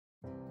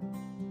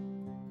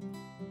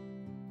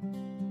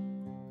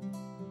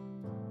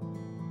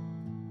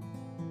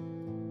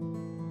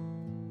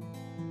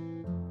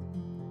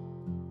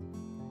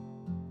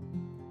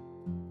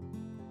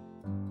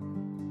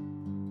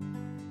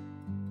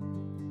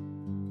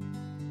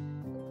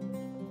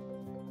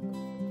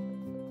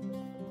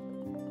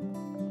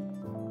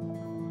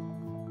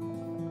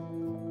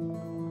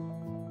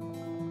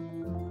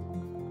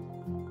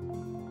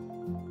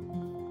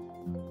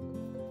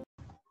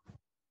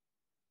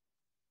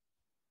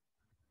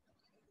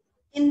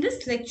In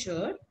this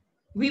lecture,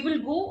 we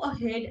will go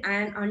ahead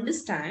and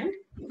understand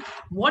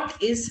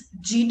what is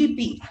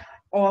GDP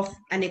of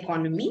an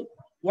economy,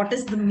 what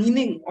is the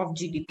meaning of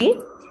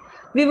GDP.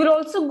 We will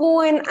also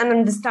go in and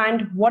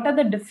understand what are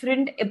the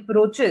different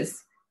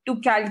approaches to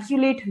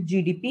calculate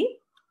GDP.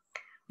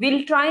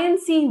 We'll try and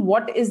see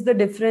what is the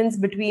difference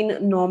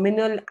between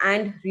nominal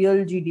and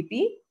real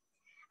GDP.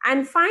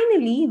 And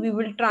finally, we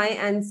will try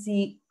and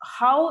see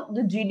how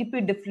the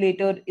GDP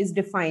deflator is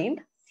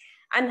defined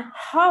and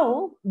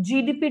how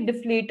GDP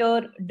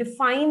deflator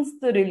defines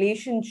the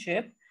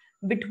relationship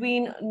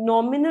between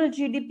nominal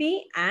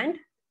GDP and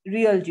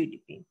real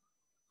GDP.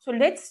 So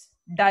let's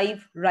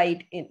dive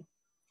right in.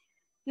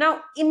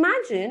 Now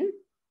imagine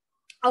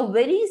a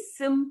very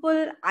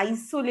simple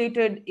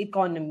isolated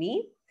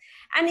economy,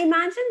 and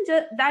imagine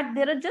that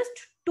there are just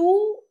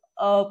two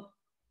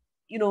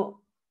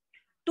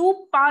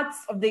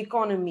parts of the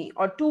economy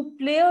or two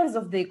players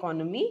of the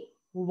economy.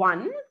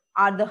 One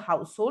are the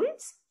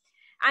households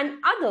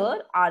and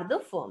other are the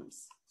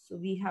firms. So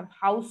we have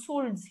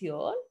households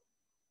here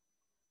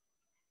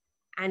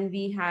and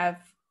we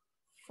have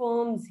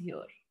firms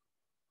here.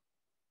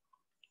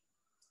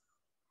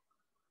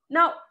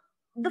 Now,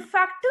 the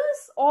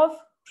factors of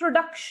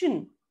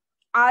production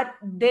are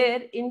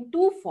there in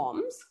two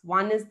forms.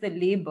 One is the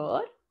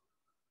labor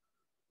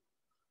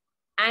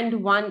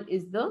and one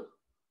is the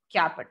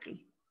capital.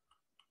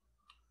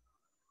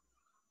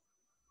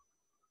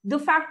 The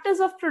factors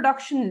of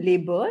production,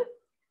 labor,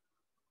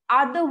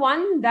 are the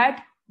one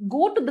that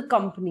go to the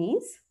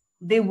companies,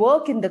 they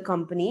work in the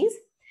companies,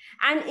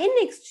 and in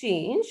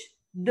exchange,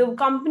 the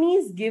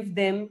companies give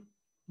them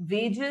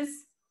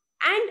wages,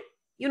 and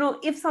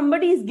if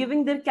somebody is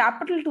giving their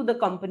capital to the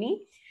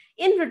company,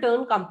 in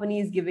return,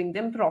 company is giving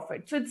them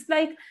profit. So it's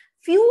like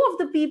few of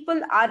the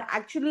people are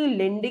actually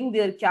lending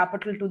their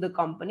capital to the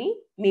company.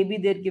 Maybe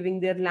they're giving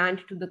their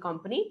land to the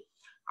company.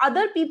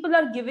 Other people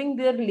are giving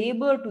their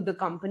labor to the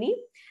company.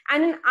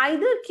 And in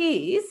either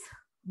case,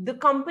 the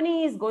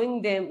company is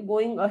going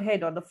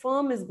ahead, or the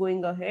firm is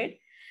going ahead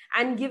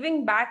and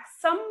giving back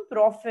some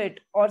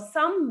profit or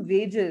some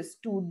wages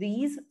to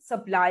these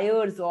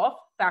suppliers of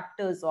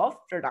factors of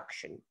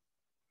production.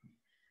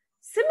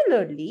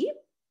 Similarly,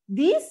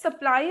 these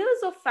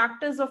suppliers of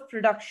factors of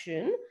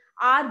production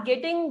are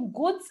getting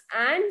goods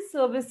and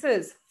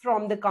services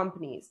from the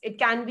companies. It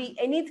can be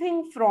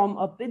anything from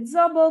a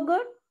pizza burger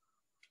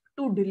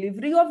to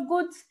delivery of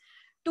goods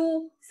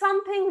to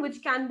something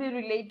which can be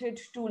related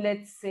to,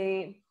 let's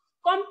say,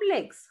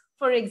 complex,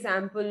 for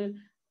example,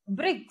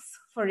 bricks,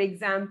 for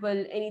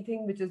example,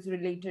 anything which is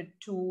related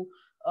to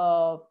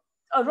a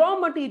raw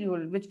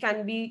material which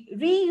can be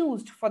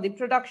reused for the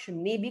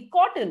production, maybe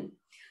cotton.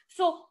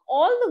 So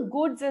all the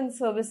goods and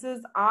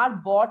services are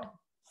bought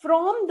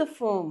from the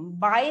firm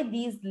by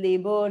these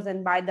laborers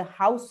and by the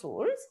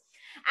households.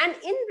 And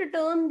in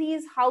return,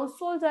 these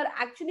households are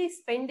actually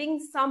spending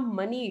some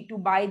money to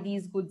buy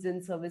these goods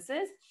and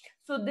services.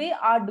 So they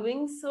are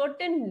doing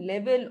certain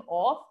level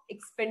of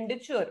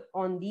expenditure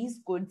on these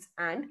goods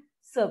and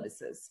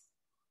services.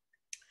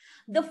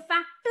 The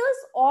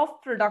factors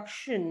of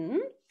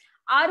production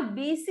are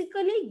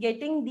basically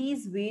getting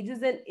these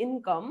wages and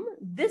income.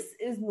 This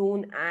is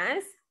known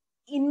as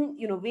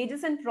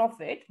wages and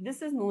profit.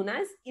 This is known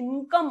as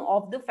income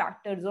of the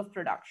factors of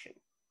production.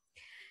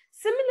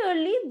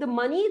 Similarly, the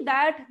money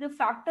that the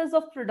factors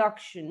of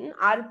production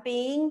are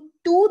paying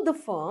to the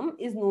firm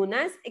is known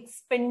as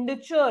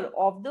expenditure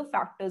of the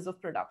factors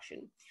of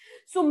production.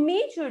 So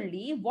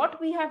majorly what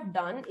we have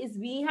done is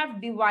we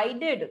have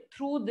divided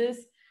through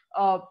this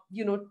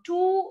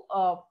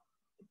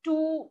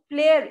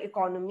two-player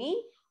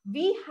economy.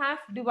 We have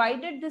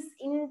divided this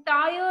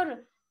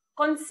entire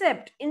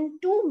concept in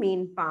two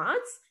main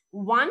parts.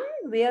 One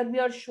where we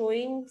are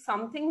showing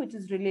something which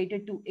is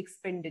related to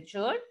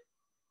expenditure,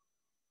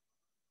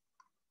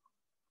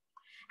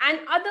 and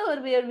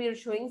other where we are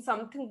showing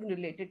something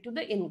related to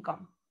the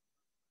income.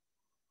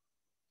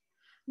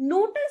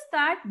 Notice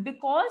that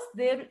because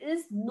there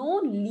is no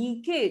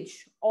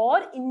leakage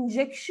or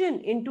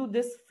injection into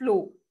this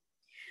flow,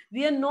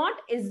 we are not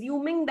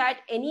assuming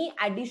that any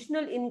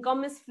additional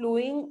income is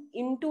flowing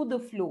into the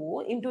flow,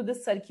 into the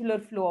circular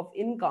flow of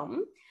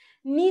income.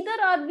 Neither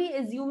are we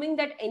assuming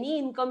that any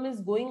income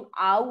is going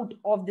out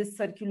of this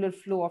circular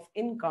flow of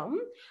income.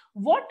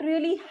 What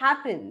really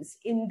happens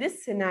in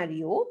this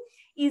scenario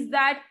is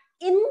that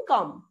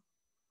income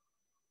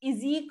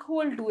is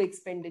equal to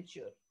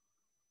expenditure.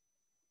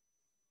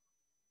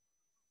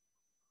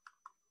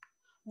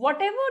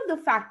 Whatever the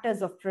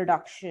factors of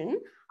production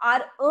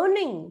are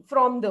earning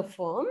from the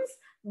firms,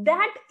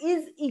 that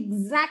is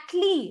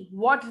exactly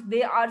what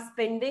they are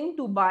spending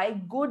to buy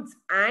goods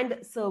and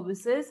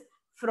services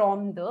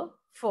from the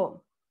firm.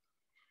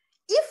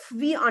 If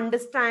we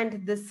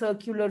understand the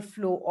circular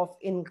flow of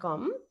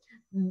income,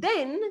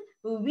 then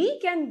we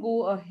can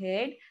go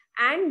ahead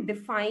and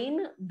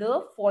define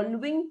the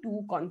following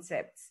two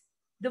concepts.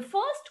 The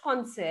first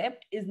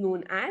concept is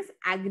known as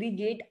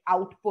aggregate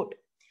output.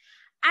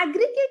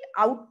 Aggregate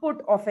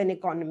output of an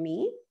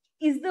economy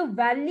is the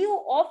value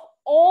of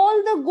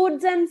all the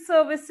goods and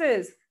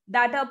services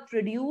that are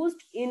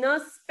produced in a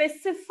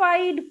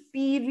specified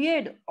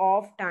period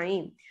of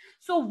time.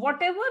 So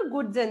whatever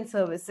goods and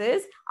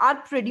services are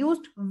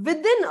produced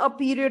within a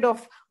period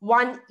of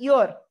 1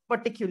 year,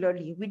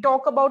 particularly, we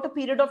talk about a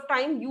period of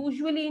time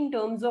usually in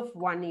terms of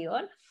 1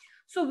 year.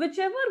 So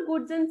whichever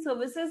goods and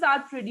services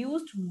are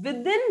produced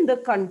within the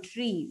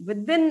country,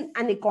 within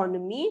an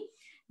economy,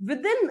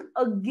 within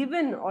a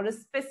given or a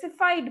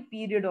specified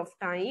period of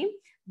time,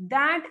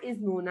 that is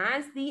known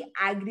as the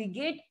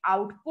aggregate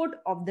output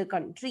of the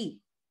country.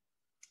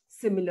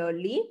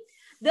 Similarly,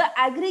 the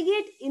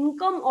aggregate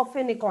income of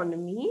an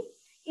economy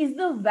is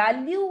the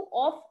value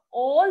of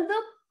all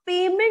the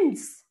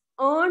payments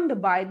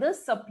earned by the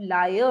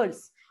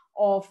suppliers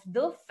of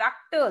the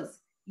factors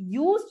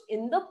used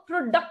in the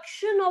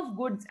production of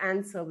goods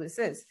and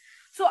services.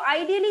 So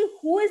ideally,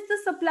 who is the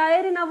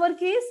supplier in our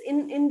case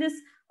in this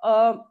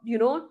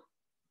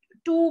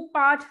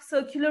two-part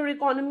circular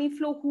economy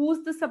flow?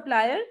 Who's the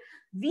supplier?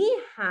 We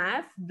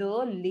have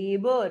the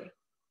labor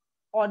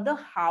or the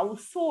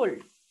household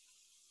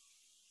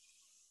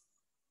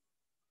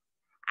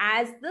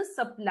as the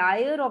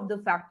supplier of the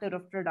factor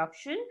of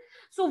production.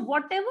 So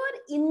whatever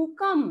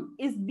income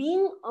is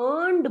being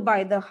earned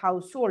by the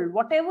household,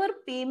 whatever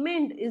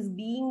payment is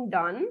being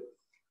done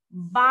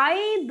by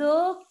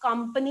the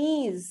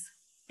companies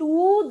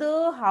to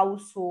the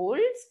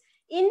households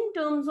in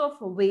terms of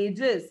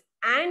wages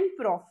and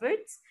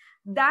profits,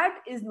 that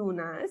is known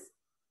as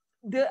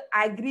the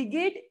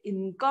aggregate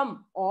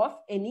income of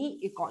any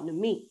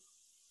economy.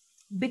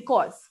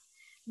 Because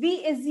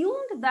we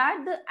assumed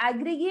that the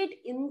aggregate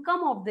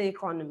income of the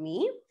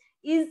economy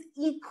is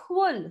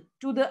equal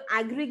to the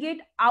aggregate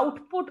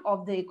output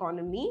of the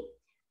economy,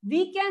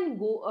 we can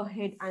go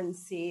ahead and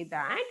say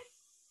that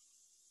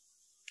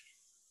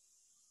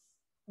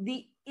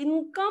the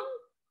income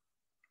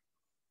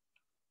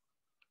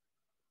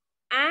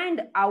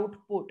and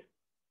output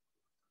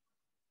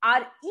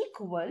are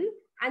equal,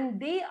 and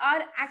they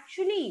are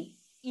actually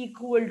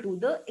equal to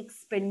the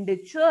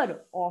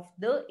expenditure of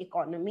the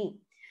economy.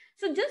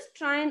 So just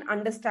try and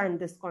understand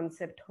this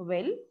concept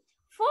well.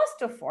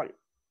 First of all,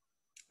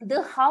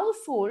 the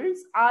households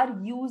are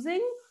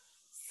using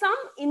some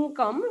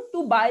income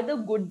to buy the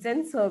goods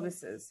and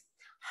services.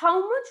 How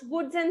much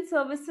goods and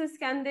services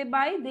can they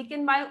buy? They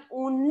can buy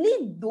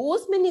only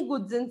those many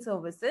goods and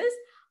services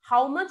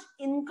how much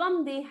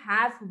income they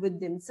have with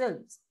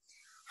themselves.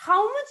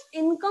 How much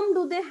income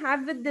do they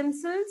have with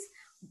themselves?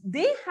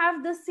 They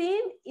have the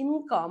same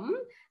income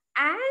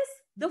as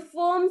the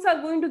firms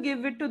are going to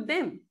give it to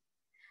them.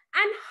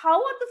 And how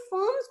are the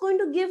firms going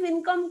to give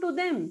income to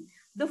them?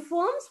 The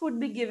firms would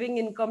be giving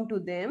income to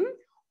them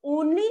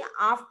only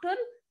after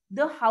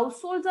the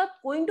households are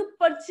going to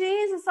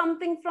purchase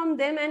something from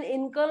them and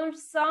incur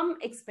some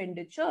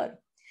expenditure.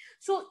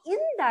 So in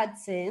that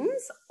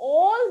sense,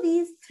 all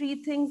these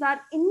three things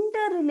are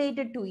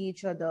interrelated to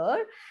each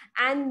other,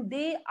 and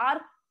they are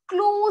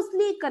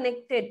closely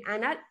connected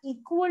and are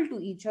equal to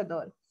each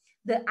other.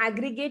 The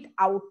aggregate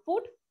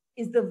output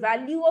is the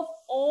value of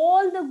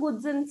all the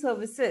goods and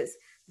services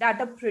that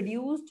are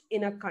produced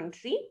in a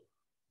country.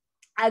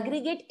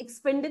 Aggregate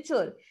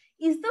expenditure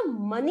is the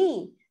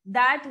money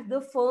that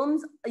the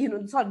firms,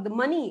 the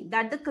money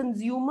that the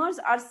consumers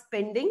are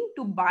spending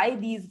to buy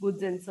these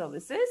goods and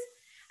services.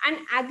 And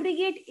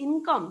aggregate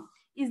income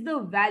is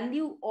the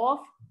value of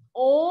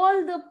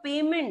all the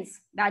payments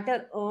that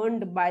are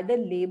earned by the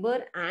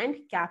labor and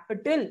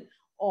capital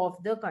of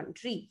the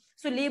country.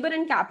 So labor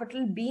and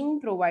capital being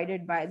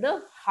provided by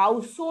the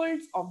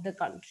households of the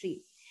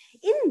country.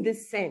 In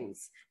this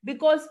sense,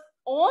 because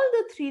all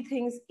the three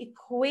things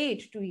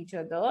equate to each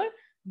other,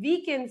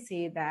 we can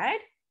say that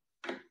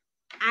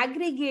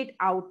aggregate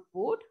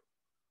output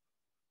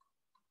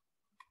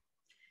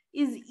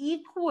is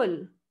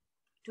equal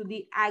to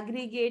the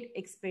aggregate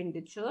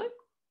expenditure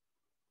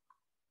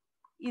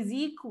is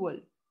equal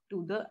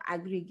to the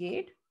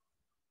aggregate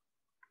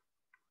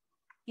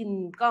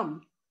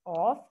income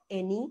of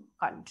any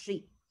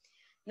country.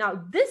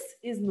 Now, this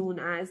is known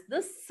as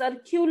the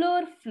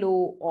circular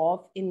flow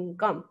of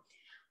income.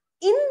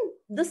 In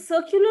the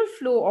circular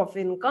flow of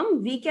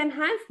income, we can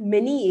have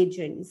many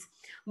agents,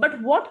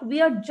 but what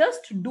we are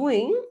just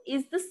doing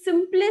is the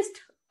simplest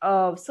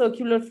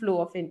circular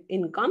flow of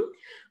income,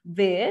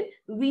 where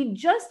we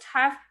just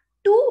have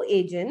two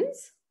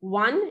agents.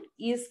 One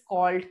is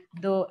called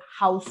the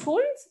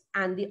households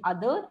and the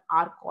other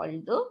are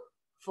called the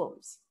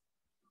firms.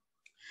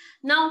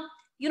 Now,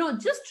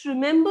 just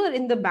remember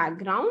in the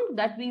background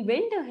that we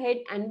went ahead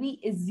and we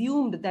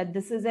assumed that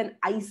this is an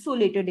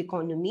isolated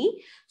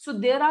economy. So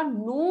there are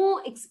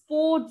no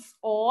exports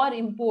or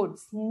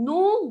imports.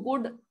 No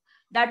good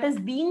that is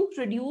being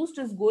produced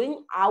is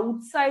going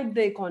outside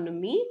the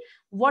economy.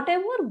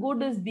 Whatever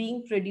good is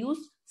being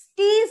produced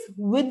stays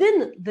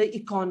within the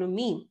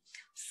economy.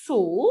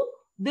 So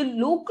the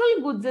local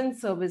goods and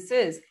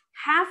services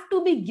have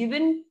to be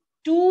given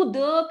to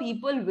the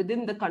people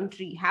within the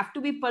country, have to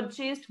be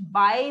purchased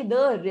by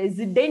the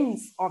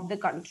residents of the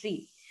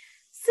country.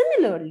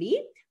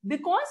 Similarly,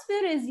 Because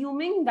we're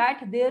assuming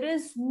that there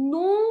is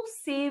no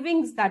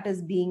savings that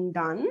is being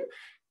done,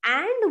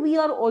 and we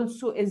are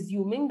also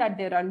assuming that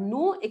there are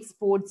no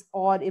exports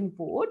or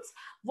imports,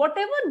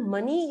 whatever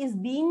money is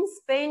being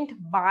spent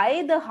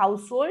by the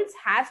households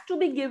has to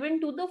be given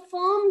to the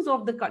firms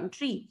of the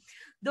country.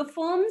 The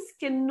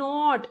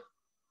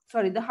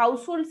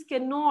households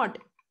cannot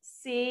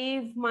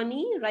save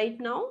money right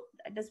now.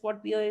 That is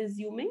what we are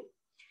assuming.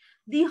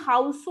 The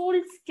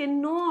households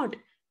cannot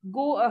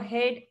go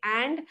ahead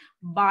and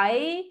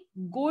buy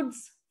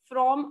goods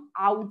from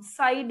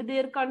outside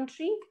their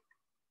country.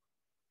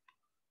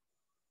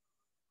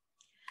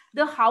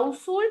 The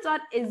households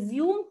are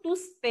assumed to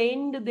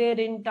spend their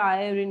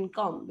entire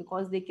income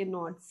because they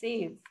cannot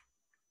save.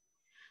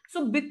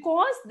 So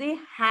because they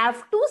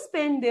have to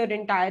spend their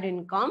entire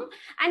income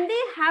and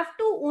they have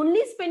to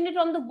only spend it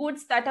on the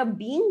goods that are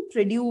being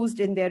produced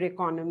in their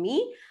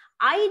economy,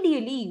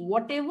 ideally,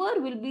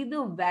 whatever will be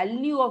the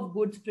value of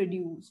goods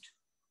produced,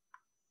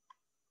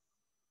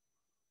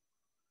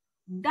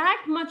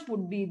 that much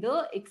would be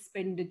the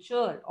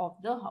expenditure of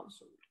the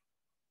household.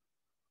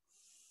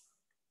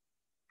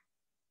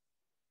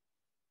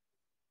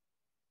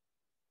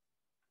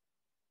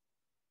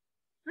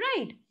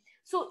 Right.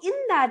 So in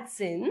that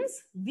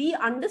sense, we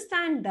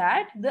understand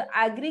that the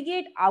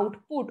aggregate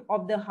output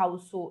of the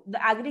household,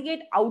 the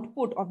aggregate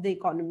output of the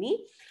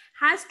economy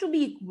has to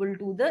be equal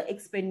to the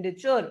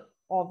expenditure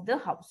of the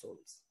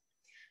households.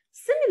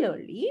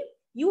 Similarly,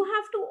 you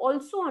have to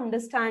also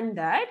understand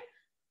that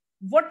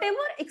whatever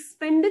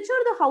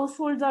expenditure the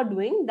households are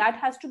doing, that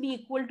has to be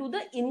equal to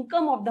the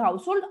income of the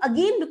household,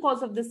 again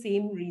because of the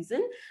same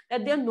reason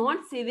that they are not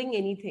saving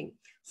anything.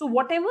 So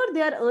whatever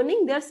they are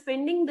earning, they are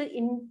spending the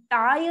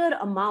entire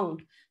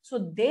amount.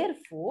 So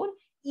therefore,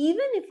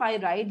 even if I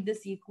write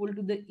this equal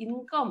to the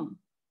income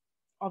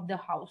of the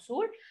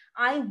household,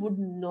 I would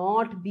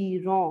not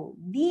be wrong.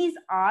 These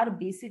are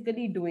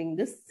basically doing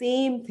the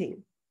same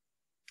thing.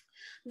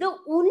 The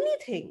only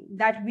thing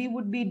that we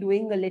would be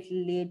doing a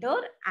little later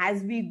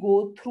as we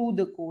go through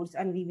the course,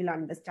 and we will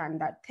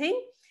understand that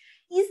thing,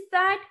 is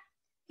that,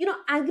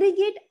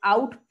 aggregate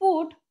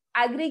output,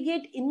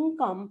 aggregate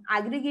income,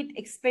 aggregate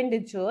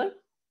expenditure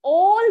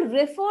all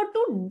refer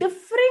to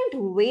different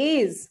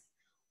ways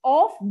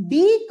of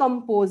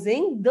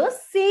decomposing the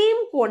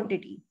same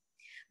quantity.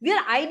 We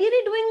are ideally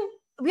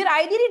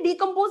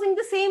decomposing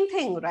the same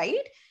thing,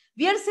 right?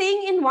 We are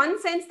saying in one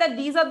sense that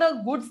these are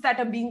the goods that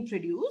are being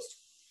produced.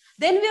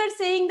 Then we are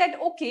saying that,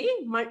 okay,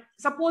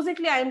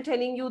 supposedly I am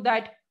telling you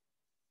that,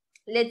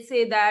 let's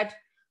say that,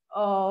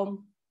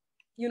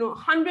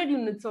 100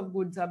 units of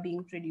goods are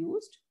being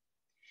produced.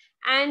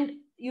 And,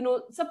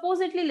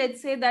 supposedly,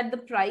 let's say that the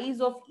price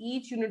of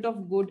each unit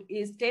of good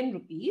is 10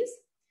 rupees.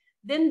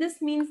 Then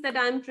this means that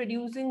I'm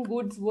producing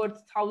goods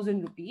worth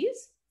 1,000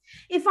 rupees.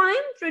 If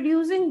I'm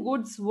producing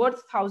goods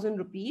worth 1,000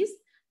 rupees,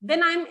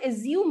 then I'm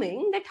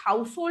assuming that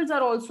households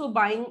are also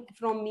buying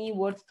from me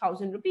worth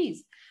 1,000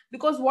 rupees,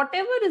 because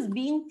whatever is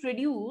being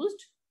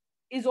produced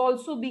is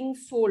also being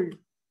sold.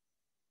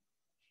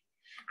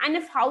 And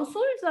if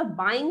households are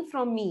buying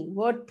from me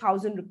worth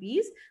 1,000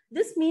 rupees,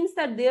 this means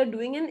that they are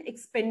doing an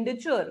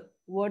expenditure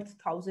worth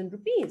 1,000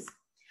 rupees.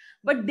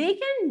 But they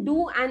can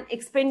do an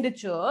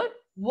expenditure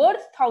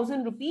worth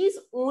 1,000 rupees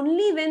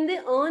only when they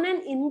earn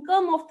an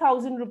income of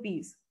 1,000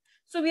 rupees.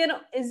 So we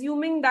are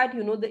assuming that,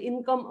 the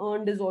income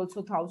earned is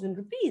also 1,000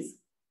 rupees.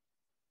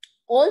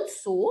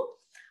 Also,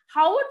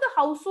 how are the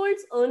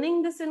households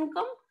earning this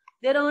income?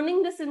 They're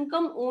earning this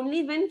income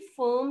only when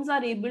firms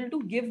are able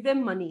to give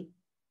them money.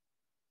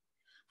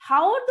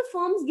 How are the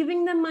firms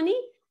giving them money?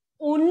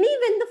 Only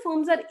when the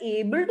firms are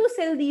able to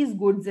sell these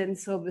goods and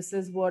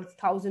services worth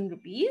 1,000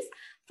 rupees,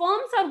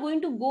 firms are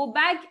going to go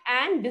back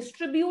and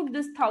distribute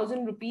this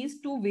 1,000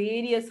 rupees to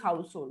various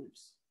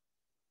households.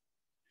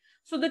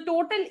 So the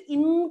total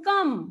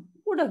income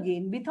would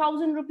again be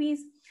 1,000 rupees.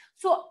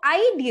 So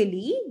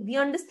ideally, we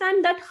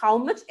understand that how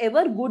much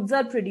ever goods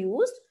are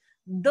produced,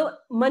 the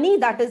money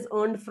that is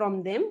earned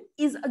from them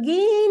is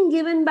again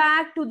given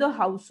back to the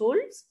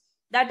households,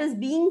 that is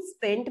being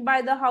spent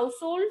by the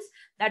households,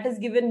 that is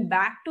given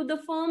back to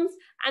the firms,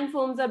 and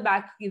firms are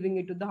back giving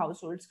it to the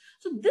households.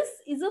 So this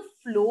is a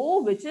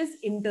flow which is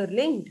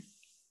interlinked,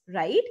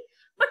 right?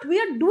 But we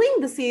are doing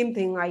the same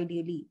thing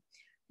ideally.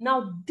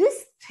 Now,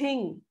 this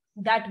thing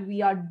that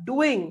we are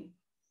doing,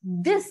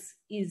 this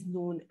is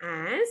known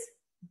as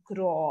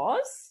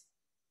gross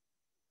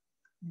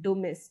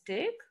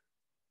domestic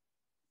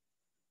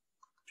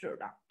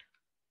product.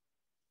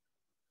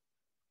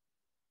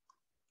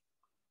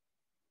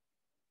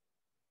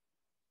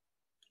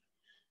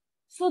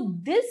 So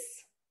this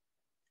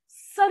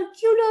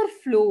circular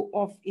flow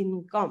of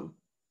income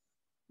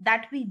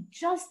that we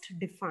just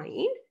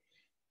defined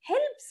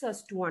helps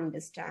us to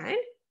understand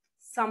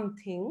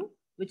something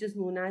which is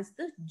known as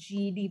the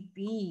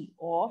GDP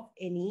of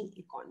any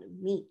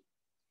economy.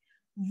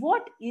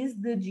 What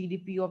is the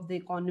GDP of the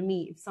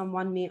economy, if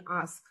someone may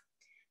ask?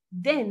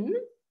 Then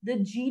the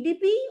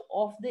GDP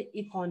of the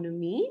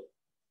economy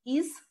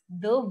is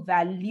the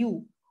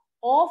value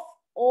of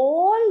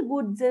all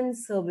goods and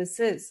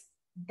services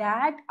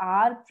that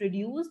are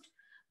produced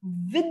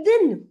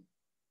within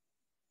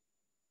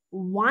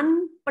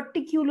one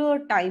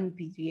particular time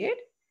period,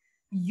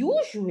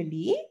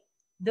 usually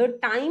the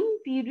time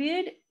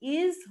period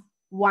is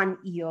 1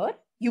 year.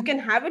 You can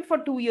have it for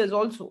 2 years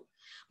also,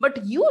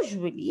 but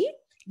usually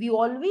we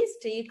always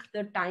take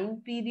the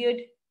time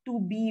period to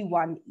be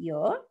 1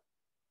 year.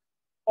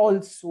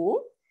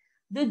 Also,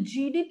 the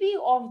GDP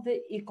of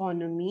the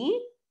economy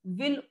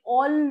will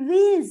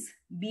always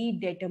be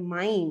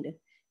determined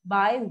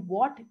by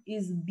what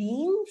is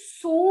being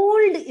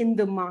sold in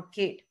the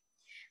market.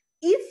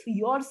 If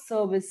your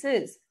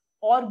services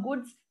or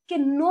goods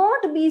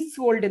cannot be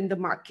sold in the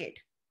market,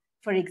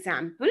 for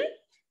example,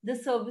 the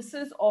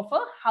services of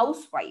a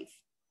housewife,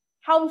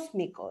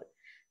 housemaker,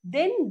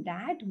 then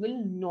that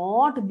will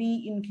not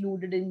be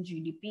included in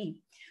GDP.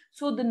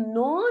 So the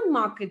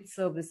non-market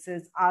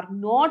services are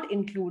not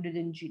included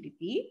in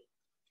GDP.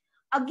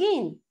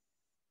 Again,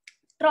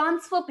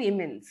 transfer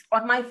payments,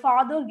 or my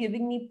father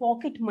giving me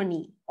pocket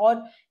money,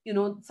 or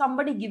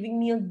somebody giving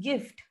me a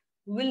gift,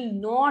 will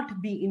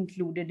not be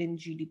included in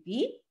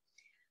GDP.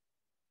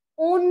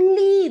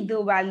 Only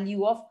the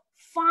value of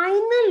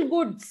final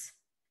goods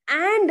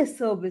and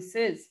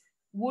services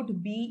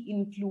would be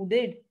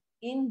included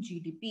in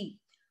GDP.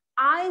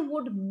 I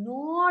would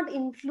not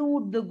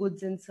include the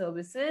goods and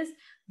services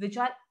which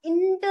are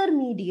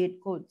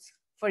intermediate goods.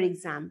 For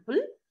example,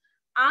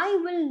 I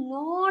will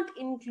not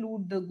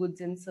include the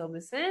goods and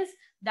services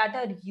that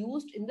are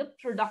used in the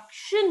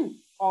production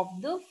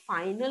of the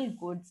final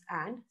goods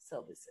and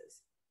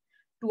services.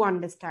 To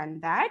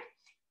understand that,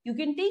 you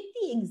can take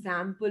the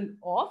example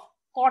of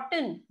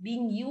cotton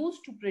being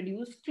used to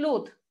produce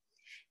cloth.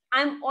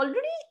 I'm already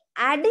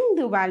adding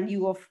the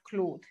value of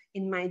cloth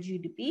in my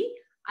GDP.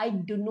 I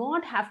do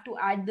not have to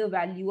add the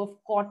value of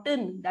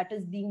cotton that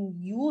is being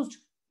used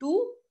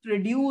to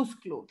produce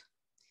cloth.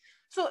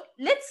 So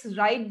let's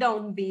write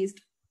down,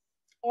 based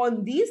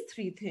on these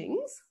three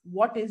things,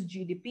 what is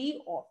GDP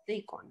of the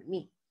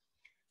economy.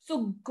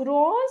 So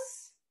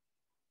gross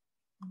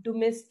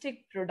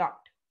domestic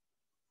product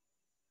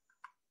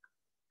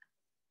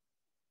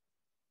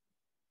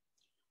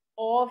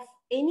of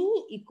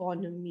any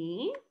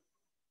economy